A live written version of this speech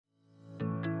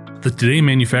The Today in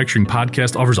Manufacturing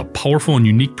podcast offers a powerful and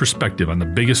unique perspective on the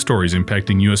biggest stories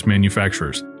impacting U.S.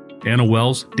 manufacturers. Anna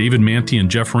Wells, David Manti,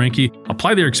 and Jeff Ranke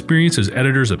apply their experience as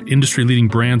editors of industry-leading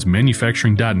brands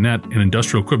Manufacturing.net and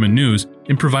Industrial Equipment News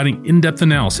in providing in-depth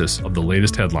analysis of the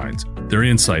latest headlines. Their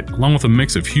insight, along with a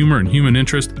mix of humor and human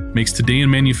interest, makes Today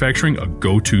in Manufacturing a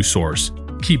go-to source.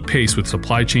 Keep pace with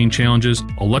supply chain challenges,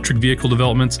 electric vehicle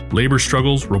developments, labor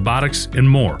struggles, robotics, and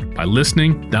more by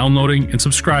listening, downloading, and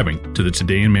subscribing to the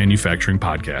Today in Manufacturing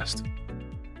podcast.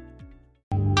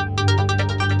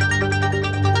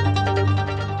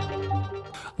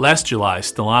 Last July,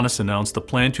 Stellantis announced a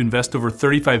plan to invest over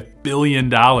 $35 billion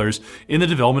in the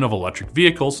development of electric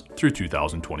vehicles through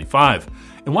 2025.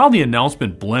 And while the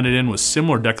announcement blended in with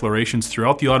similar declarations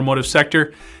throughout the automotive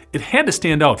sector, it had to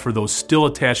stand out for those still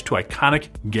attached to iconic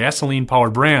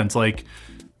gasoline-powered brands like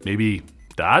maybe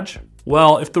Dodge?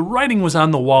 Well, if the writing was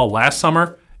on the wall last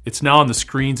summer, it's now on the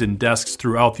screens and desks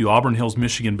throughout the Auburn Hills,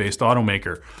 Michigan-based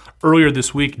automaker. Earlier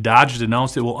this week, Dodge had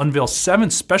announced it will unveil 7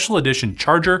 special edition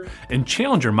Charger and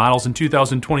Challenger models in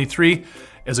 2023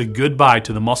 as a goodbye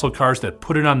to the muscle cars that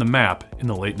put it on the map in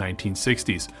the late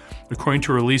 1960s. According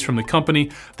to a release from the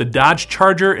company, the Dodge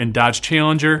Charger and Dodge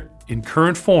Challenger, in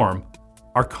current form,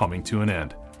 are coming to an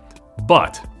end.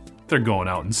 But they're going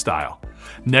out in style.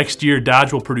 Next year,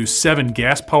 Dodge will produce 7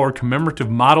 gas-powered commemorative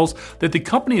models that the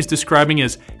company is describing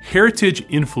as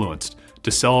heritage-influenced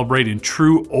to celebrate in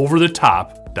true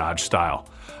over-the-top Dodge style.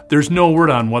 There's no word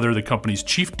on whether the company's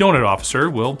chief donut officer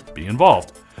will be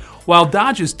involved. While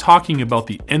Dodge is talking about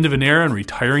the end of an era and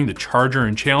retiring the Charger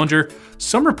and Challenger,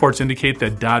 some reports indicate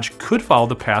that Dodge could follow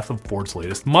the path of Ford's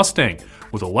latest Mustang,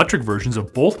 with electric versions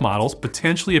of both models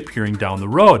potentially appearing down the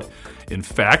road. In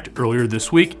fact, earlier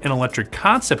this week, an electric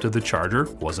concept of the Charger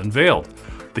was unveiled.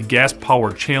 The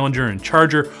gas-powered Challenger and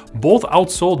Charger both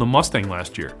outsold the Mustang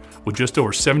last year, with just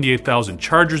over 78,000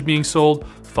 Chargers being sold,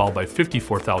 followed by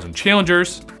 54,000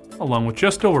 Challengers, along with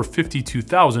just over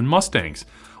 52,000 Mustangs.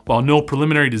 While no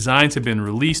preliminary designs have been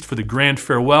released for the grand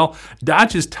farewell,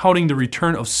 Dodge is touting the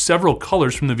return of several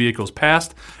colors from the vehicle's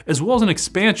past, as well as an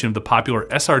expansion of the popular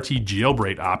SRT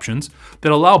jailbreak options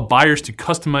that allow buyers to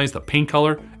customize the paint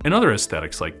color and other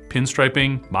aesthetics like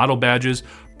pinstriping, model badges,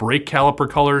 brake caliper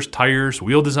colors, tires,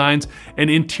 wheel designs,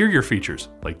 and interior features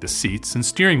like the seats and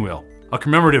steering wheel. A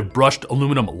commemorative brushed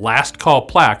aluminum last call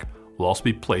plaque will also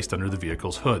be placed under the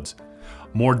vehicle's hoods.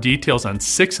 More details on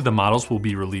 6 of the models will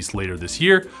be released later this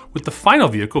year, with the final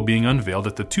vehicle being unveiled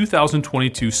at the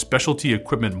 2022 Specialty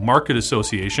Equipment Market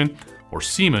Association, or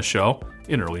SEMA show,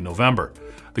 in early November.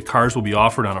 The cars will be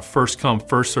offered on a first-come,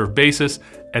 first-served basis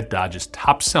at Dodge's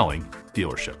top-selling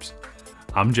dealerships.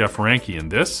 I'm Jeff Ranke,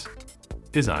 and this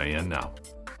is IEN Now.